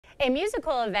A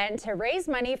musical event to raise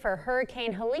money for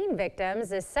Hurricane Helene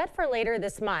victims is set for later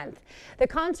this month. The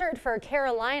concert for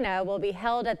Carolina will be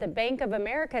held at the Bank of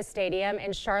America Stadium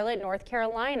in Charlotte, North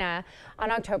Carolina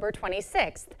on October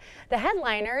 26th. The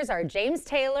headliners are James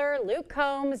Taylor, Luke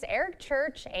Combs, Eric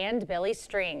Church, and Billy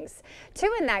Strings.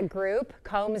 Two in that group,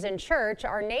 Combs and Church,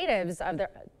 are natives of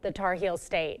the Tar Heel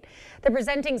State. The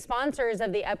presenting sponsors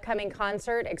of the upcoming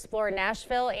concert, Explore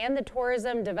Nashville and the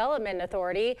Tourism Development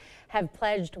Authority, have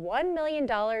pledged $1 million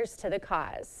to the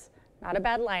cause. Not a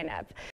bad lineup.